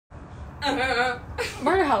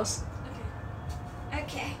Murder house.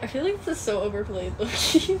 Okay. I feel like this is so overplayed.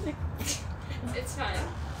 It's fine.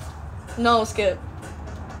 No, skip.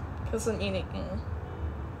 Because I'm eating.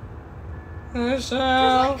 Because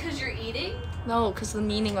you're eating? No, because the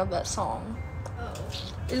meaning of that song Oh.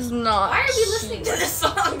 is not. Why are we listening to this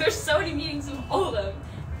song? There's so many meanings of all of them.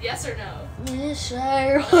 Yes or no? Wish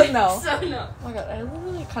I no. So no. Oh my god, I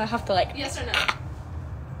literally kind of have to like. Yes or no?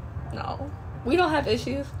 No. We don't have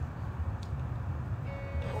issues.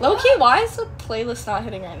 Low key, why is the playlist not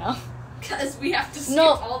hitting right now? Because we have to skip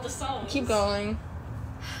No. all the songs. Keep going.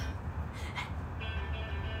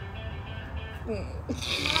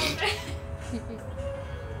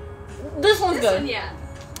 This one's This good. one, yeah.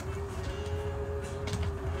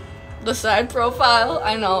 The side profile.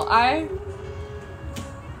 I know. I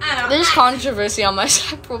don't know. There's controversy on my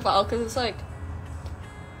side profile because it's like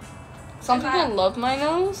some people love my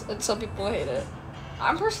nose and some people hate it.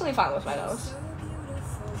 I'm personally fine with my nose.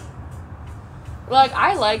 Like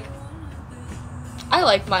I like my I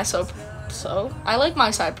like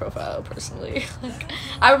my side profile personally. Like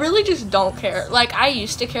I really just don't care. Like I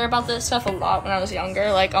used to care about this stuff a lot when I was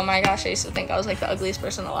younger. Like oh my gosh, I used to think I was like the ugliest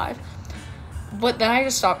person alive. But then I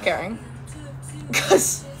just stopped caring.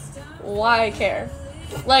 Cause why care?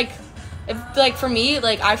 Like for me,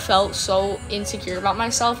 like I felt so insecure about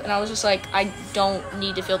myself and I was just like I don't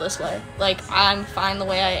need to feel this way. Like I'm fine the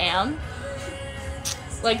way I am.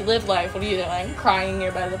 Like live life. What are you doing? Crying in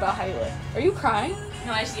your bed about how you look. Are you crying?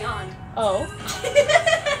 No, I just yawned. Oh.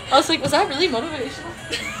 I was like, was that really motivational?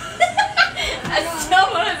 That's so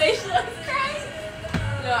motivational. I'm crying.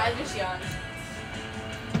 No, I just yawned.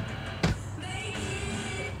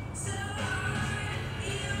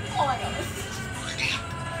 Oh my god.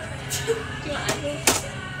 Do you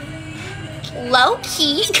want Low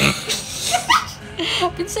key.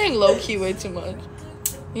 I've been saying low key way too much.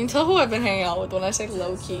 You can tell who I've been hanging out with when I say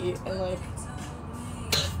low key and like.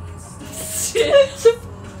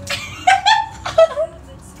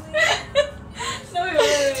 No,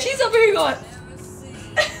 wait. She's up here going.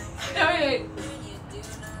 No, wait.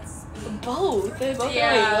 Both. They both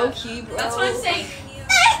Yeah. are like low key, bro. That's what I'm saying.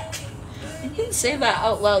 You can say that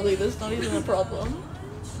out loudly. That's not even a problem.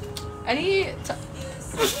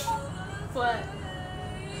 What?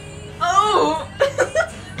 Oh!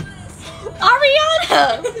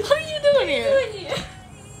 Ariana! What are you doing here?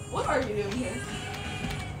 What are you doing here?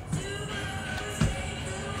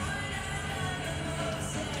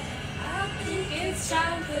 I think it's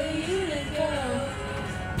time for you to go.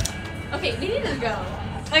 Okay, we need to go.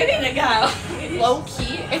 I need to go. Low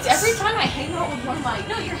key? It's every time I hang out with one of my.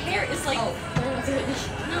 No, your hair is like. Oh.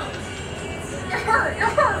 No. You're hurt. You're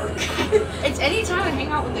hurt. It's any time I hang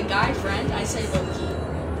out with a guy friend, I say low key.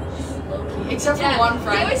 Low key. Except for Yeah, one they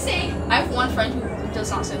friend. always say. I have one friend who does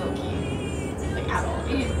not say low key. Like at all.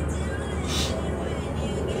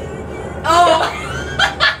 Oh!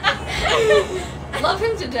 Love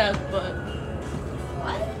him to death, but.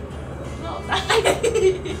 What? No.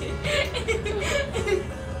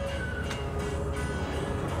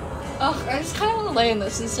 Oh, I just kind of want to lay in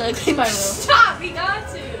this instead of clean my room. Stop! We got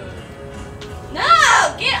to.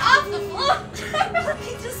 No! Get off the floor!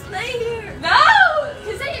 Just lay here. No!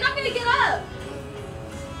 Because then you're not going to get up.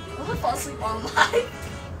 I'm gonna fall asleep on live.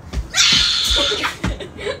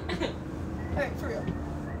 Alright, for real.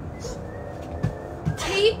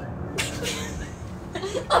 Tape.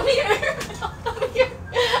 I'm here. I'm here.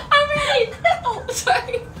 I'm ready. Oh,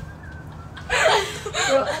 sorry.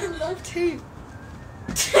 Bro, I love tape.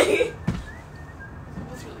 That's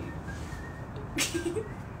really.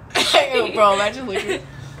 Ew, bro, imagine looking.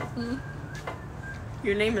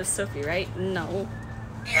 Your name is Sophie, right? No.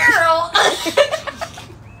 Girl.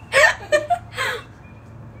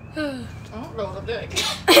 I don't know what I'm doing.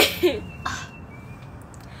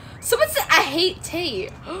 Someone said I hate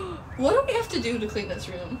Tate. What do we have to do to clean this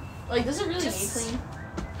room? Like, does it really need clean?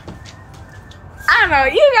 I don't know.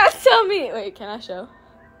 You guys tell me. Wait, can I show?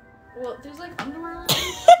 Well, there's like underwear on.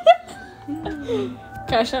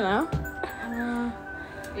 Can I show now?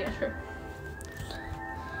 Yeah, sure.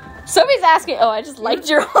 Sophie's asking. Oh, I just liked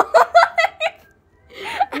your.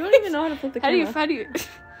 You don't even know how to flip the camera. How do you?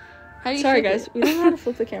 Sorry, flip guys. We don't know how to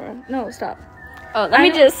flip the camera. No, stop. Oh, let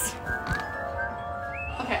me just.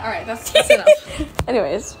 Okay, alright, that's enough.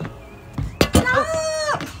 Anyways.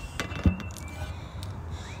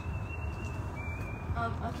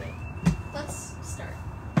 Okay. Let's start.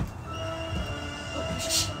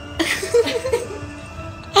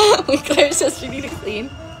 When Claire says we need to clean.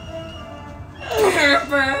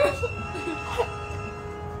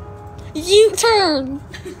 U-turn!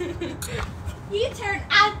 U-turn.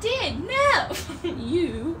 I did. No.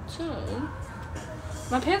 You turn.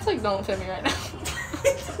 My pants like don't fit me right now.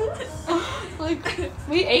 Like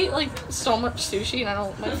we ate like so much sushi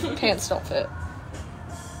and my pants don't fit.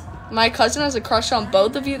 My cousin has a crush on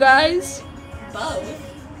both of you guys. Both.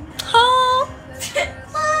 Huh?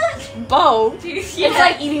 Both. Yeah. It's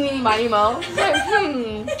like eating meeny miny mo. It's like,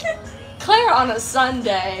 Claire on a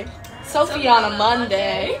Sunday, Sophie on a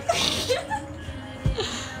Monday. That's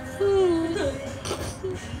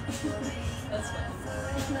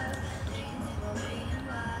funny.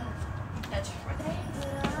 That's funny.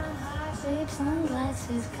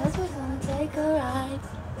 Sunglasses, 'cause we're gonna take a ride.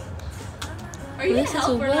 Are you gonna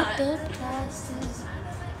help or not?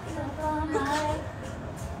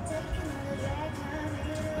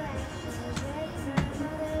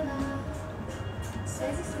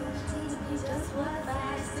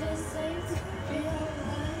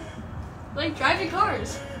 Like driving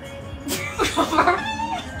cars.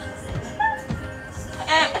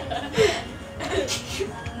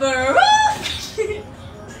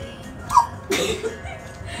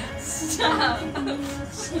 Stop.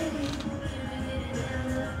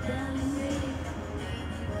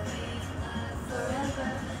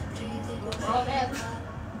 Oh man.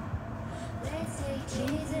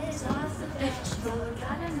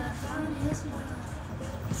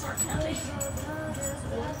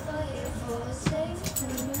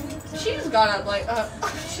 She just got up like,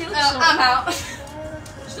 she looks so I'm out.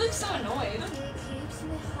 She looks so annoyed.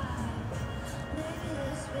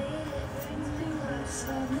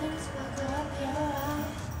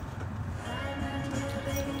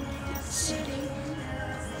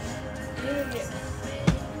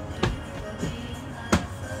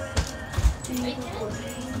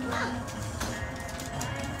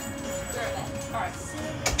 Alright.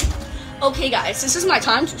 Okay guys, this is my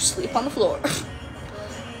time to sleep on the floor.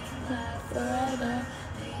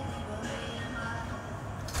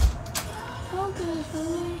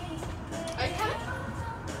 Are you coming?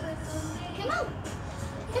 Come on.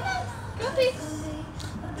 Come on. Go, Pete.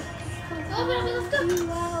 Go, baby, let's go.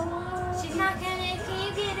 She's not gonna. Can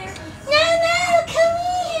you get her? No, come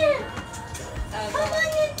here. Come on,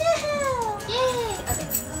 you're down. Yay.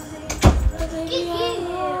 Okay. Get you.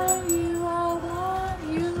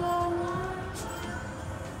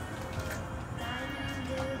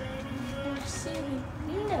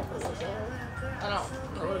 I don't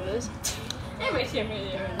know what it is. Anyway,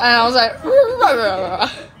 And I was like,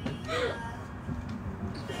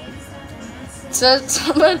 so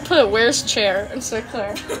someone put where's chair instead of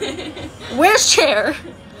Claire. Where's chair?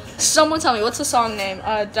 Someone tell me what's the song name?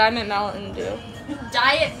 Diamond Mountain Dew.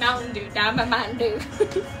 Diet Mountain Dew. Diamond Mountain Dew.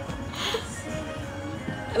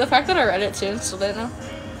 The fact that I read it too and still didn't know.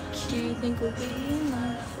 Do you think we'll be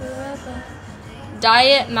enough forever?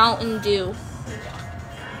 Diet Mountain Dew.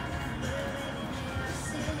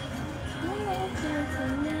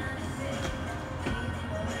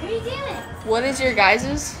 What are you doing? What is your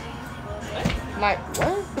guys's? My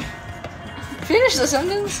what? Finish the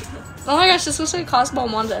sentence. Oh my gosh, this was like Cosmo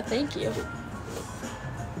Wanda. Thank you.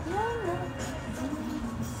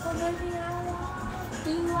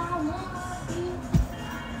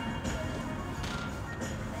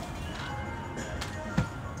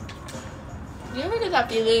 Do you ever get that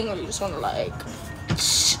feeling where you just want to like?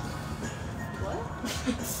 What?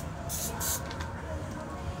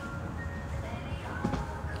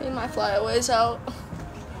 Get my flyaways out.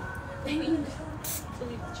 They need to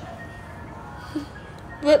leave the chat.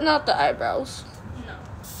 But not the eyebrows. No.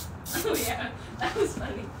 Oh yeah, that was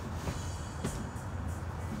funny.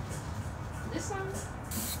 This one?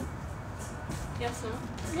 Yes, no?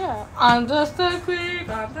 Yeah. I'm just a queen,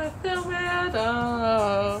 I'm just a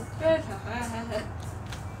widow.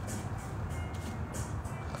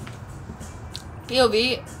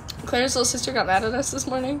 POV, Claire's little sister got mad at us this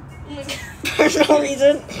morning. Oh my God. For no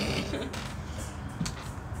reason.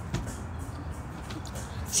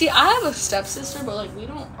 See, I have a stepsister, but like we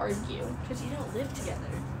don't argue. Because you don't live together.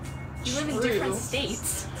 You live in True. different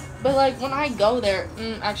states. But like when I go there,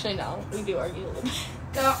 actually no, we do argue a little bit.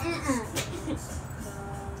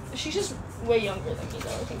 She's just way younger than me though.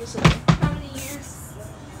 I think it's like How many years?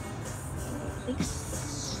 I think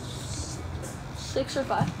 6 or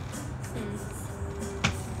 5.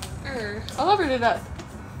 I love her to death.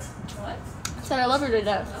 What? I said I love her to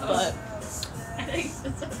death, but I think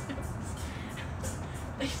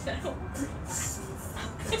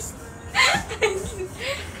it's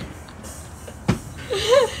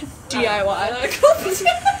DIY.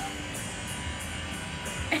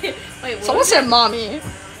 Wait, what? Someone said mommy.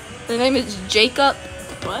 Their name is Jacob.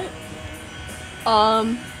 What?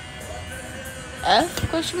 F?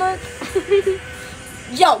 Question mark?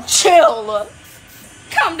 Yo, chill.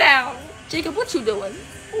 Calm down. Jacob, what you doing?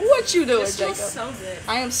 What you doing, This Jacob? smells so good.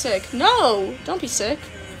 I am sick. No, don't be sick.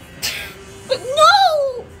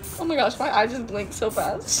 No! Oh my gosh, my eye just blinked so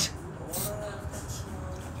fast.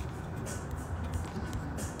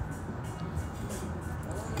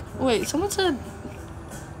 Wait, someone said...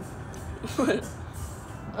 What?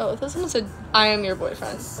 Oh, I thought someone said, I am your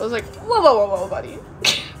boyfriend. I was like, whoa, whoa, whoa, whoa, buddy.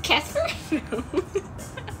 Casper? No.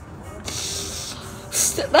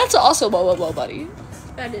 That's also whoa, whoa, whoa, buddy.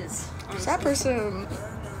 That is. Honestly.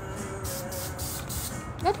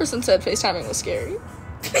 That person said FaceTiming was scary.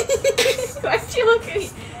 Why'd you look at me?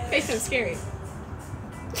 Face so scary.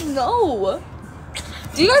 No.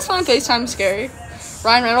 Do you guys find FaceTime scary?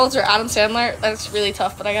 Ryan Reynolds or Adam Sandler? That's really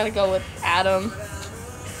tough, but I gotta go with Adam.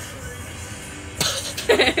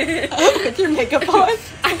 With your makeup on.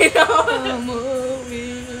 I know.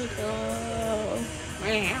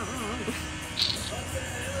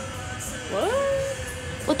 What?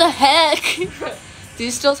 What the heck? Do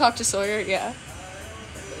you still talk to Sawyer? Yeah.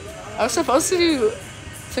 I was supposed to do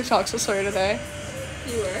TikToks with Sawyer today.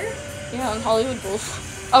 You were? Yeah, on Hollywood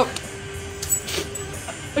Wolf. Oh.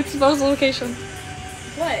 Exposed location.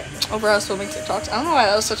 What? Over us filming TikToks. I don't know why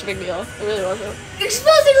that was such a big deal. It really wasn't.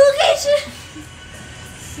 Exposing location.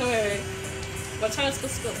 No, wait. What time is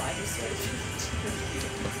supposed to go live?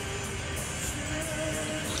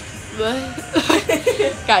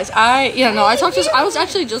 Guys, I was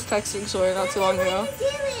actually just texting Sawyer not too long ago.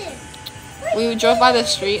 We drove by this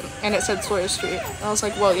street and it said Sawyer Street. And I was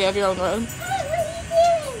like, whoa, you have your own road.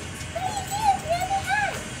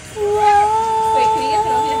 Wait, can you get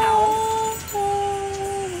me the house?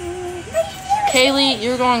 Kaylee,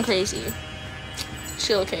 you're going crazy.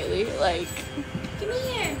 Chill, Kaylee. Like, Come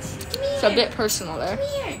here. it's a bit personal there. Come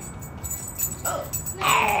here.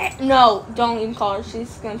 No, don't even call her.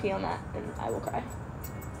 She's gonna pee on that and I will cry.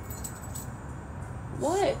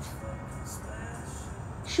 What?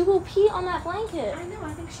 She will pee on that blanket. I know,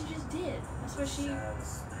 I think she just did. That's what she...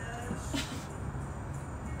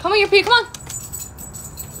 Come on, your pee, come on.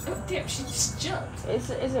 Oh, damn, she just jumped. Is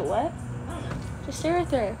it wet? I don't know. Just stay right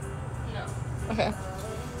there. No. Okay.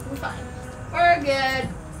 We're fine. We're good.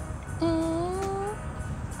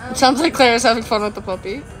 It sounds like Claire's having fun with the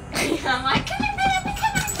puppy. Yeah, I'm like, Come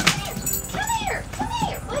here.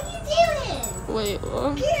 What are you doing? Wait,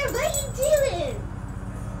 what? Here, what are you doing?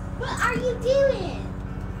 What are you doing?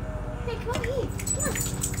 Hey, come on here. Come on.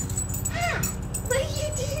 Ah, what are you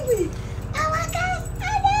doing? Oh my gosh, I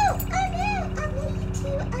know. I love you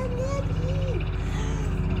too. I love you.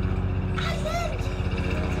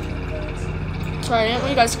 Sorry, I didn't want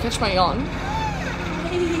you guys to catch my yawn.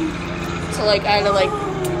 So like, I had to like,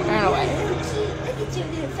 run away. Look at your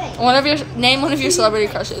little face. Name one of your celebrity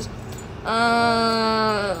crushes.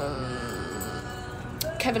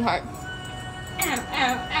 Kevin Hart.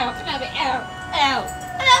 Ow!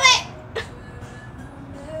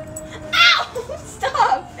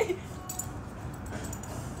 Stop!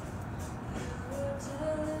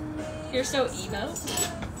 You're so emo.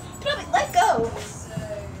 Let go!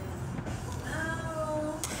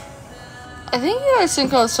 I think you guys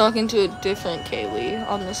think I was talking to a different Kaylee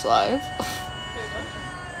on this live.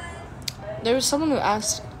 There was someone who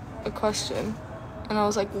asked a question, and I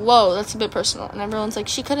was like, whoa, that's a bit personal. And everyone's like,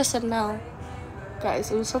 she could have said no.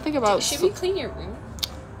 Guys, it was something about... Should we clean your room?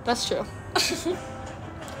 That's true.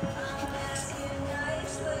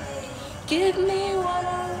 Give me what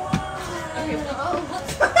I want. Okay,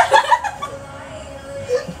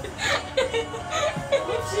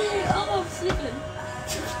 Oh, I'm sleeping.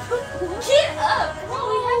 Get up! Well,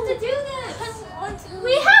 we have to do this.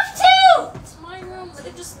 We have to! It's my room, but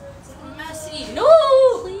it just messy. No!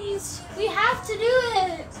 Please. We have to do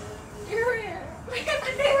it. Area. We have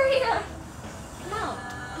to bury him. No,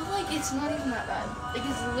 but like, it's not even that bad. Like,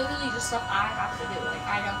 it's literally just stuff I have to do. Like,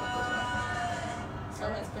 I gotta put those away. So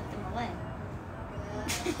let's put them away.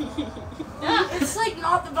 It's like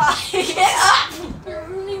not the vibe. Get up! You're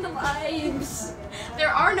ruining the vibes. There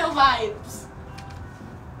are no vibes.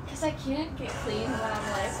 Because I can't get clean when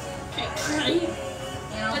I'm like, Can't clean. you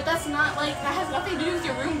know? But that's not like, that has nothing to do with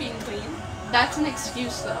your room being clean. That's an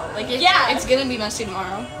excuse though. Like, Yeah. it's gonna be messy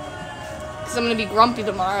tomorrow. Because I'm gonna be grumpy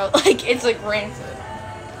tomorrow. Like, it's like rancid.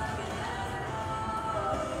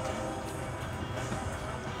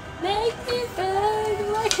 Make me beg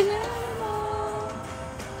like an animal.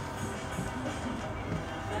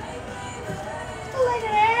 Like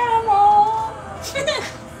an animal.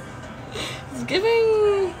 It's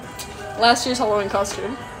giving last year's Halloween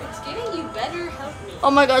costume. It's giving you better help me.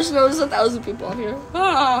 Oh my gosh, there was 1,000 people on here.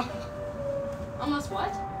 Ah. Almost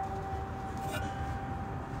what?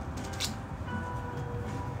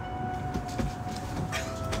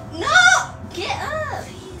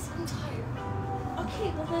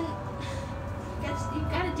 Okay, well then, guys, you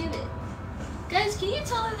gotta do it. Guys, can you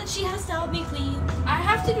tell her that she has to help me clean? I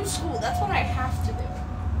have to do school. That's what I have to do.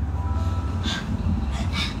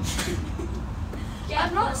 Yeah,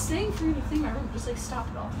 I'm not saying for you to clean my room. Just like stop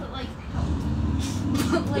it all. but like,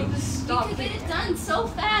 Like just stop. you could get it done so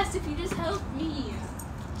fast if you just help me.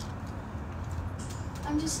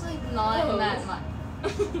 I'm just like not in that mind.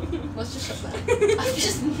 Let's just shut that. I'm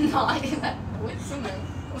just not in that. Wait, something.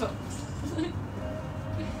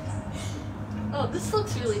 Oh, this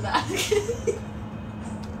looks really bad.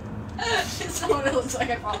 It's not what it looks like,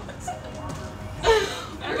 I promise.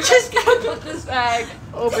 We're just gonna put this bag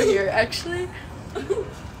over here, actually.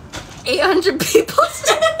 800 people.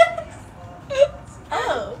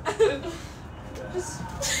 Oh. That's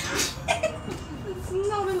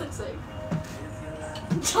not what it looks like.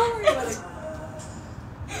 Don't worry about it.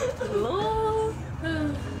 Hello?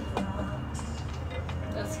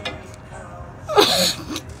 That's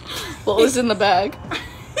what was in the bag?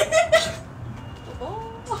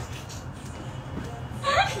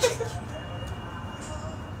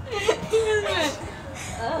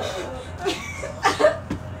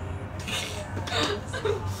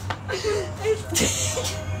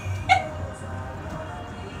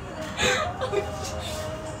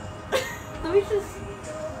 Let me just.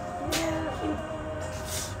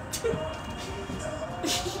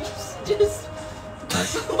 Just.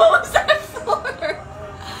 What was that for?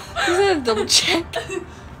 Is that a double check?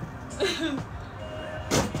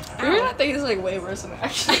 You're gonna think it's like way worse than it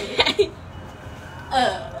actually.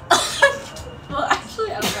 Well,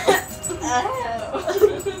 actually, I don't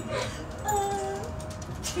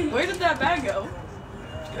know. Where did that bag go?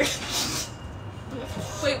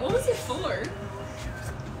 Wait, what was it for?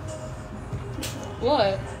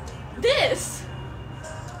 What? This.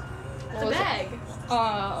 What The was it? bag.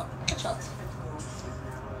 Headshots.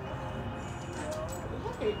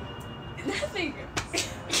 Nothing.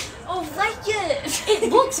 Oh, right, yes. It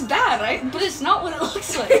looks bad, right? But it's not what it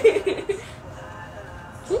looks like.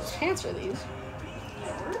 Whose pants are these?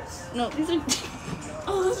 Yours? No, these are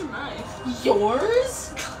Oh, those are mine.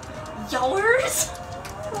 yours. Yours?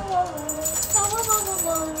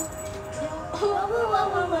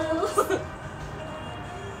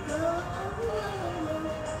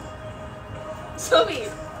 Sophie,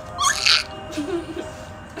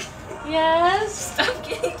 Yes. stop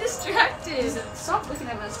getting distracted. Stop looking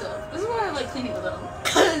at my stuff. This is why I like cleaning with them.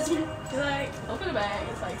 Cause you're like, Open a bag.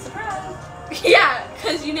 It's like surprise. yeah,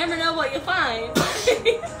 cause you never know what you'll find.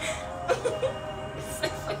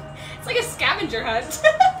 It's like a scavenger hunt.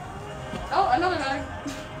 Oh, another bag.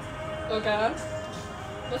 Oh god.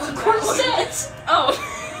 What's in that? Corset. Oh.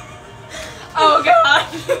 Oh god.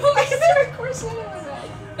 Why is there a corset in my bag?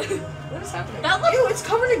 What is happening? That looks- Ew, it's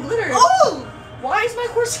covered in glitter. Oh! Why is my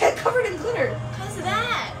corset covered in glitter? Because of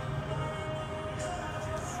that.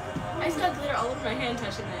 I just got glitter all over my hand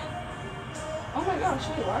touching that. Oh my gosh,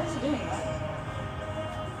 wait, why is it doing that?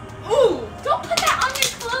 Ooh! Don't put that on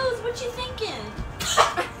your clothes. What you thinking?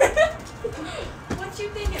 What you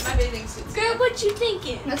thinking? My bathing suit. Girl, what you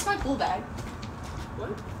thinking? That's my pool bag. What?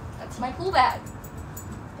 That's my pool bag.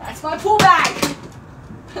 That's my pool bag.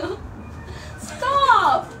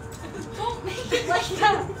 Stop! Don't make it like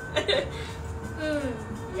that.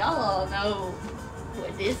 Y'all all know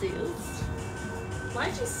what this is.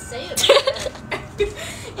 Why'd you say it like that?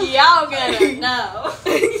 Y'all gonna know.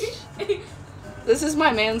 This is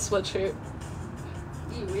my man's sweatshirt.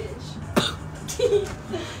 You wish.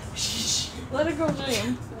 Shh. Let it go,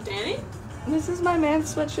 Jim. Danny? This is my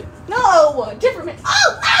man's sweatshirt. No! Different man.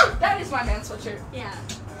 Oh! Ow! That is my man's sweatshirt. Yeah.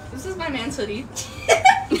 This is my man's hoodie.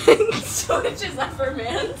 Switch is up for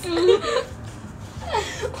man's.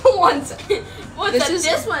 One second. What's This up? is-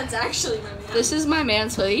 This one's actually my man. This is my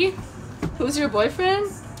man's hoodie. Who's your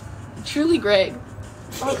boyfriend? Truly Greg.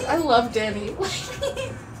 Oh, I love Danny.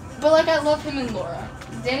 But like I love him and Laura.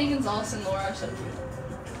 Danny Gonzalez and Laura are so cute.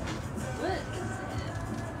 What is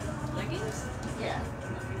it? Leggings? Yeah.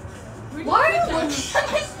 Where Why are did you put looking that?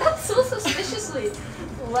 at my stuff so suspiciously?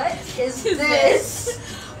 What is Is this?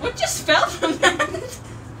 What just fell from that?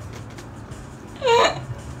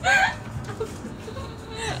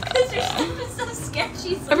 Because your stuff is so sketchy.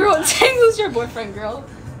 Sometimes. Everyone say who's your boyfriend, girl.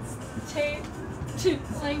 Tate.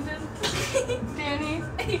 Langdon. Danny.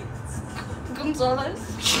 Gonzalez.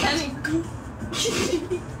 Danny.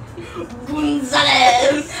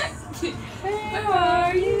 Gonzalez. Where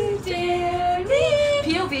are you, Danny?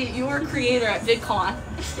 POV, you were a creator at VidCon,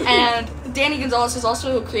 and Danny Gonzalez is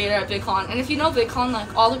also a creator at VidCon. And if you know VidCon,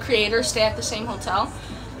 like all the creators stay at the same hotel.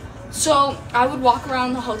 So I would walk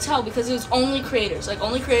around the hotel because it was only creators. Like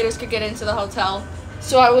only creators could get into the hotel.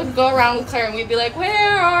 So I would go around with Claire and we'd be like,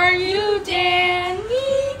 where are you, Danny?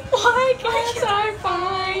 Why can't I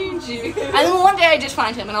find you? And then one day I just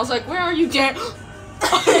find him and I was like, where are you, Dan?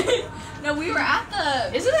 No, we were at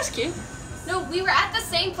the. Isn't this cute? No, we were at the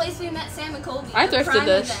same place we met Sam and Colby. I the thrifted Prime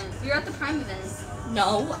this. Event. We were at the Prime event.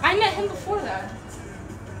 No, I met him before that.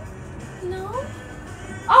 No.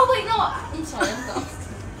 Oh wait, no, I'm sorry.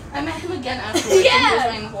 I met him again afterwards. Yeah. And he was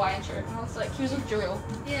wearing a Hawaiian shirt. And I was like, he was with Drew.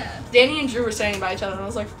 Yeah. Danny and Drew were standing by each other, and I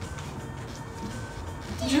was like,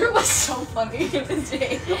 Drew was so funny.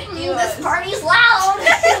 This party's loud.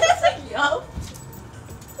 It's like, yo.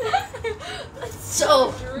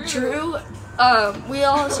 So Drew,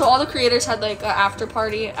 so all the creators had like an after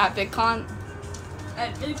party at VidCon.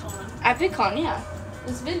 At VidCon. At VidCon, yeah. It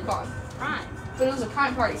was VidCon. Prime. But it was a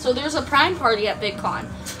Prime party. So there was a Prime party at VidCon.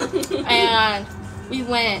 And we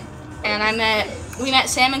went, and we met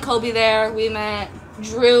Sam and Colby there. We met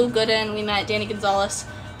Drew Gooden. We met Danny Gonzalez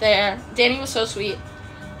there. Danny was so sweet.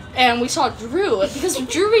 And we saw Drew, because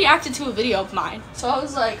Drew reacted to a video of mine. So I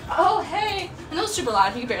was like, oh, hey. And it was super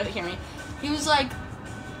loud. He could barely hear me. He was like,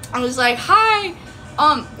 I was like, hi.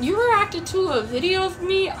 You reacted to a video of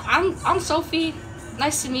me. I'm Sophie.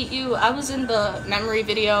 Nice to meet you. I was in the memory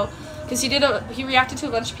video. Because he reacted to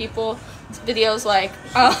a bunch of people videos like,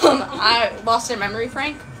 I lost their memory,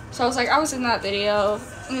 Frank. So I was like, I was in that video.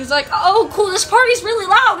 And he was like, oh, cool, this party's really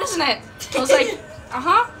loud, isn't it? I was like,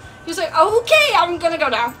 uh-huh. He was like, oh, okay, I'm gonna go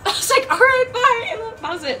now. I was like, all right, bye. And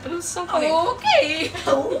that was it. But it was so funny. Okay.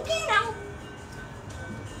 Okay now.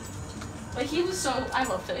 Like, he was so, I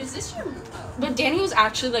loved it. Is this your? Oh. But Danny was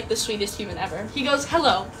actually like the sweetest human ever. He goes,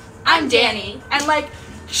 hello, I'm Danny. And like,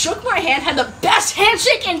 shook my hand, had the best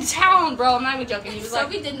handshake in town, bro. I'm not even joking. He was like,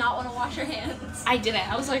 Sophie did not want to wash her hands. I didn't.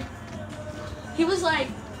 I was like, he was like,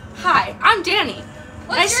 hi, I'm Danny.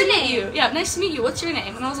 What's your nice to meet name? you. Yeah, nice to meet you. What's your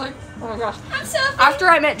name? And I was like, oh my gosh. I'm Sophie. After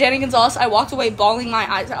I met Danny Gonzalez, I walked away bawling my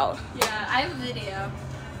eyes out. Yeah, I have a video.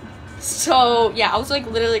 So yeah, I was like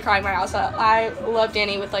literally crying my eyes out. I love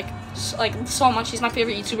Danny with like so much. He's my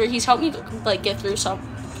favorite YouTuber. He's helped me like get through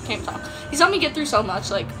can't talk. He's helped me get through so much.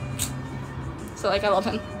 Like, so like I love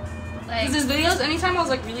him. Like, Because his videos, anytime I was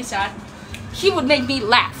like really sad, he would make me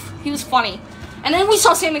laugh. He was funny. And then we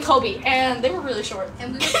saw Sam and Colby, and they were really short.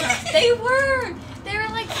 and we were they were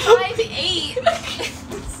like 5'8".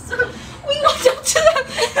 So we walked up to them,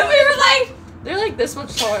 and we were like, they're like this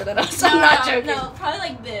much taller than us. I'm not joking. No, probably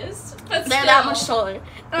like this. But They're that much taller.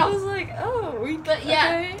 And I was like, oh, But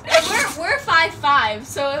yeah, okay. we're 5'5",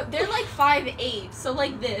 so they're like 5'8", so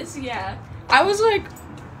like this, yeah. I was like,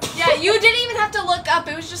 Yeah, you didn't even have to look up.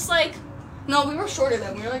 It was just like, no, we were shorter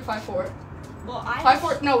than. We were like 5'4". well, I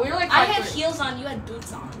 5'4". No, we were like 5'3". I had heels on. You had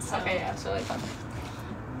boots on. So. Okay, yeah, so like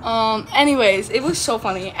 5'4". Anyways, it was so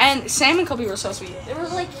funny, and Sam and Colby were so sweet. They were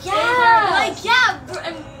like, Yeah. We're like, yeah.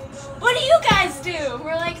 And what do you guys do?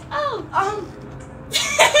 We're like, oh,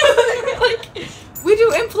 like, we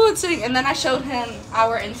do influencing, and then I showed him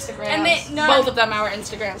our Instagrams. And both of them our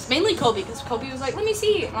Instagrams. Mainly Colby, because Colby was like, let me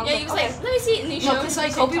see. And I was yeah. like, He was okay. like, let me see it. And he No, showed because me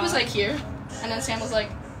like Colby was TikTok. like here, and then Sam was like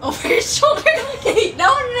over his shoulder.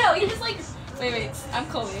 no. He was like, wait. I'm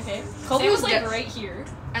Colby, okay? Colby Sam was was like like, right here.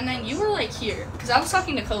 and then you were like here, because I was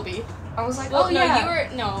talking to Colby. I was like, Well, oh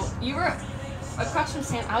yeah. you were across from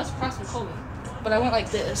Sam. I was across from Colby. But I went like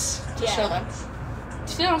this to Yeah. show them.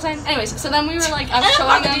 Do you know what I'm saying? Anyways, so then we were like, I I was don't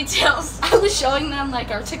showing know them the details. I was showing them like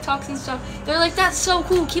our TikToks and stuff. They're like, that's so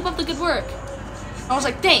cool. Keep up the good work. I was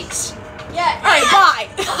like, thanks. Yeah. All right, bye.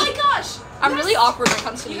 Oh my gosh. I'm really awkward when it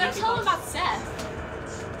comes to You meeting gotta tell people. them about Seth.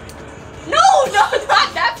 No, not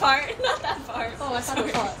that part. Not that part. Oh, I thought it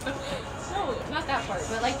was hot. No, not that part.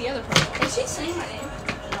 But like the other part. Is she saying my name?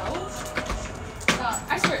 No.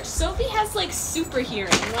 I swear, Sophie has like super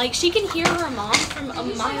hearing. Like she can hear her mom from a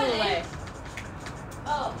you say mile my name? away.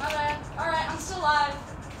 Oh, my bad. All right, I'm still live.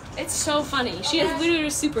 It's so funny. She has Okay. literally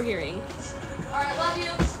super hearing. All right, love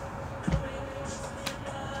you.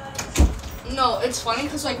 No, it's funny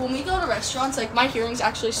because like when we go to restaurants, like my hearing's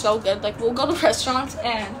actually so good. Like we'll go to restaurants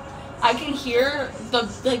and I can hear the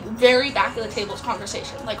like very back of the table's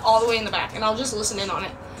conversation, like all the way in the back, and I'll just listen in on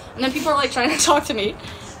it. And then people are like trying to talk to me.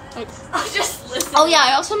 Like, I'll just listen. oh yeah,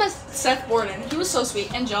 I also met Seth Borden. He was so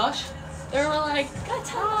sweet, and Josh. They were like,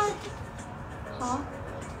 hi. Huh?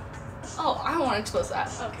 Oh, I don't want to expose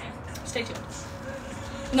that. Okay. Stay tuned.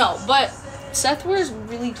 No, but Seth wears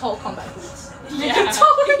really tall combat boots. Yeah.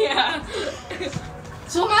 Taller. Yeah.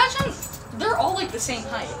 So imagine they're all like the same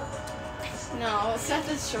height. No, Seth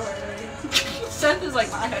is shorter. Seth is like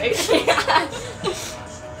my height.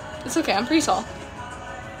 It's okay, I'm pretty tall.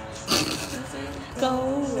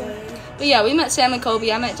 Go away. But yeah, we met Sam and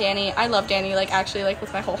Colby. I met Danny. I love Danny, like actually, like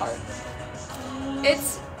with my whole heart.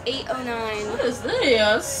 It's 8:09. What is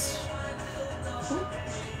this?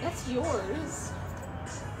 That's yours.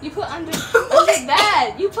 You put under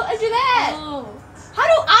that. You put under that. Oh. How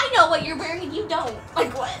do I know what you're wearing and you don't?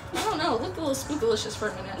 Like what? I don't know. Look a little spookalicious for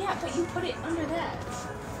a minute. Yeah, but you put it under that.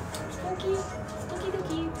 Spooky. Spooky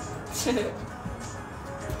dooky.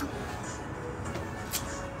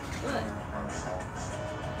 What?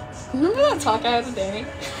 Remember that talk I had with Danny?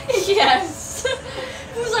 Yes.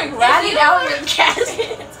 He was like ratting out your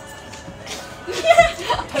casket.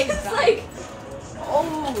 Yeah. He was like,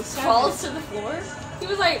 oh, falls to the floor. He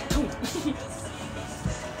was like,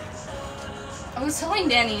 I was telling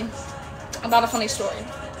Danny about a funny story.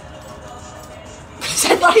 Is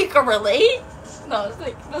that like a relate? No, it's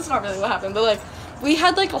like that's not really what happened. But like, we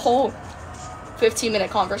had like a whole 15-minute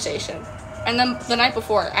conversation, and then the night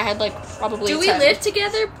before, I had like probably. do we 10. live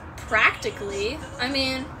together? Practically. I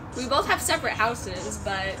mean, we both have separate houses,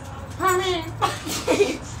 but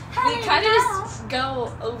we kind of just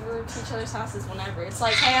go over to each other's houses whenever. It's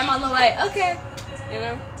like, hey, I'm on the way. Okay. You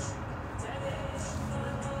know?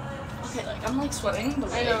 Okay, like I'm like sweating.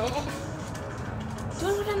 But I know. Do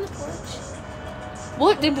you want to go down the porch?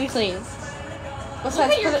 What did we clean? Look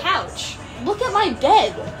at your couch. Look at my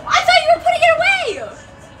bed. I thought you were putting it away!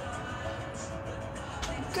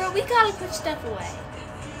 Girl, we gotta put stuff away.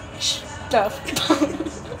 Stuff.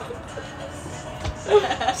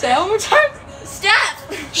 Say it one more time.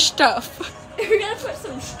 Stuff! Stuff. We're gonna put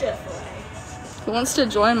some stuff away. Who wants to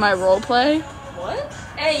join my role play? What?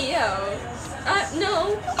 Hey, yo.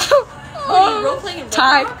 No. Oh, Role playing in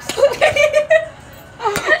time. Roblox?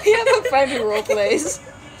 We have a friend who role plays.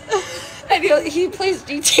 And he plays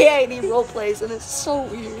GTA and he role plays, and it's so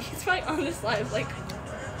weird. He's probably on this live, like.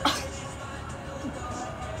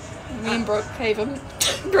 Me and Brookhaven.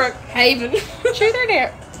 Brookhaven. Truth or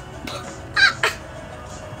dare?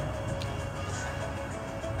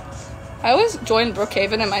 I always join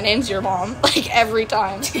Brookhaven and my name's your mom, like every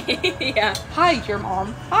time. Yeah. Hi, your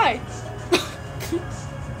mom. Hi.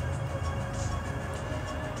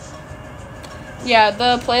 Yeah,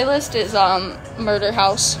 the playlist is Murder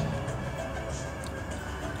House.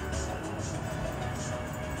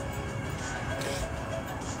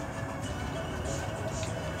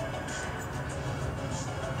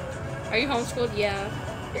 Are you homeschooled? Yeah.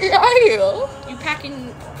 Yeah. You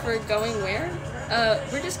packing for going where?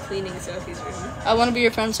 We're just cleaning Sophie's room. I want to be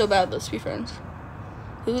your friend so bad. Let's be friends.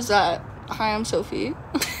 Who's that? Hi, I'm Sophie.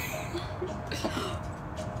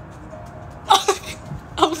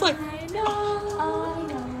 I was like, I know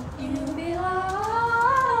you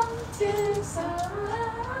belong to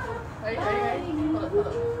someone. Ready? Hold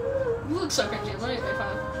up. You look so cringy. Let me make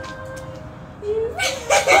fun of.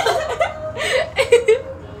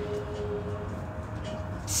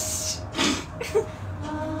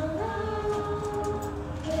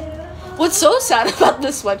 What's so sad about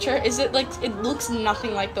this sweatshirt is it looks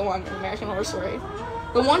nothing like the one in American Horror Story.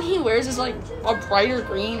 The one he wears is like a brighter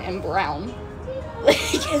green and brown. Like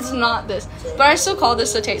it's not this. But I still call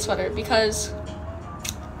this a Tate sweater because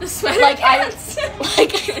The sweater like pants.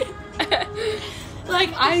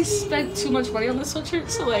 I spent too much money on this sweatshirt,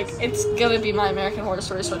 so like it's gonna be my American Horror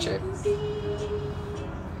Story sweatshirt.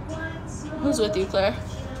 Who's with you, Claire?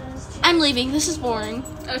 I'm leaving. This is boring.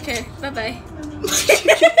 Okay, bye-bye.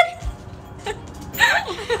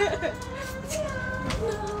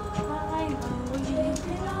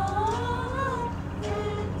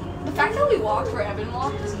 The fact that we walked where Evan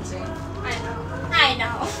walked is insane. I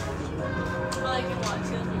know. Well, I can watch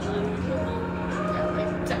 2011. Yeah,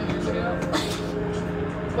 like 10 years ago.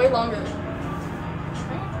 Way longer.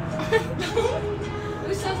 It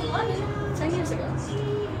was 2011. 10 years ago.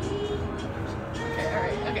 Okay,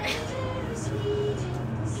 alright, okay.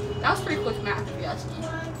 That was pretty quick math if you ask me.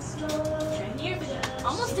 10 years ago.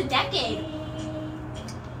 Almost a decade.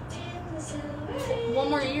 One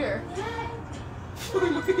more year.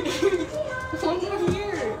 One more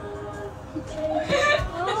year.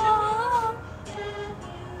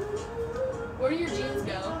 Where do your jeans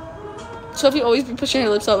go? Sophie always be pushing her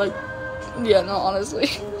lips out like, yeah, no, honestly.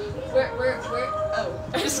 Where? Oh,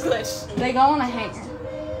 I just glitched. They go on a hanger.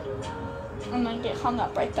 And then get hung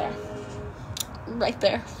up right there. Right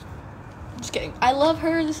there. Just kidding. I love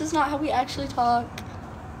her. This is not how we actually talk.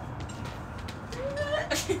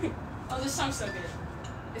 Oh, this song's so good.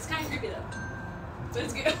 It's kind of creepy though. But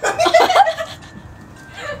it's good.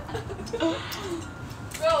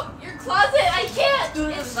 Bro, your closet, I can't.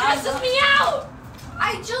 It stresses me out.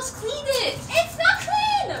 I just cleaned it. It's not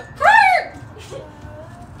clean. Burn.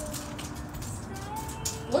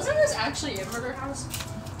 Wasn't this actually in Murder House?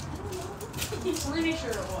 I'm pretty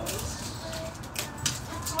sure it was.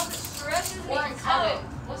 Oh, it stresses Or in Coven.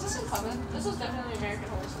 Was this in Coven? This was definitely American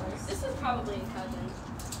Horror Story. This is probably in Coven.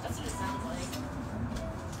 That's what it sounds like.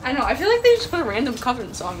 I know. I feel like they just put a random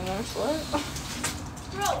Coven song in there. What?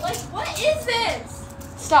 Bro, like, what is this?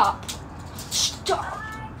 Stop. Stop.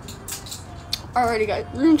 Alrighty, guys.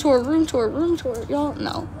 Room tour. Y'all,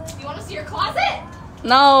 no. You want to see your closet?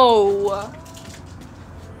 No.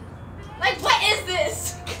 Like, what is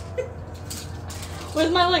this?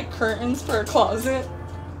 Where's my, like, curtains for a closet?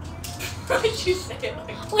 Why did you say it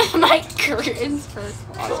like Where's my curtains for a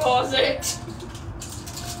closet?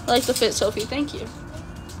 I like the fit, Sophie. Thank you.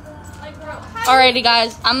 Like, bro, Alrighty,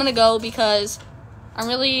 guys. I'm gonna go because I'm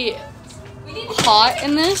really hot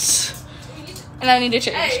in this. And I need to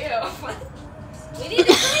change. Hey, yo. We need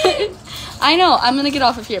to clean. I know. I'm gonna get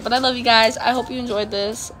off of here. But I love you guys. I hope you enjoyed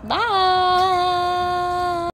this. Bye.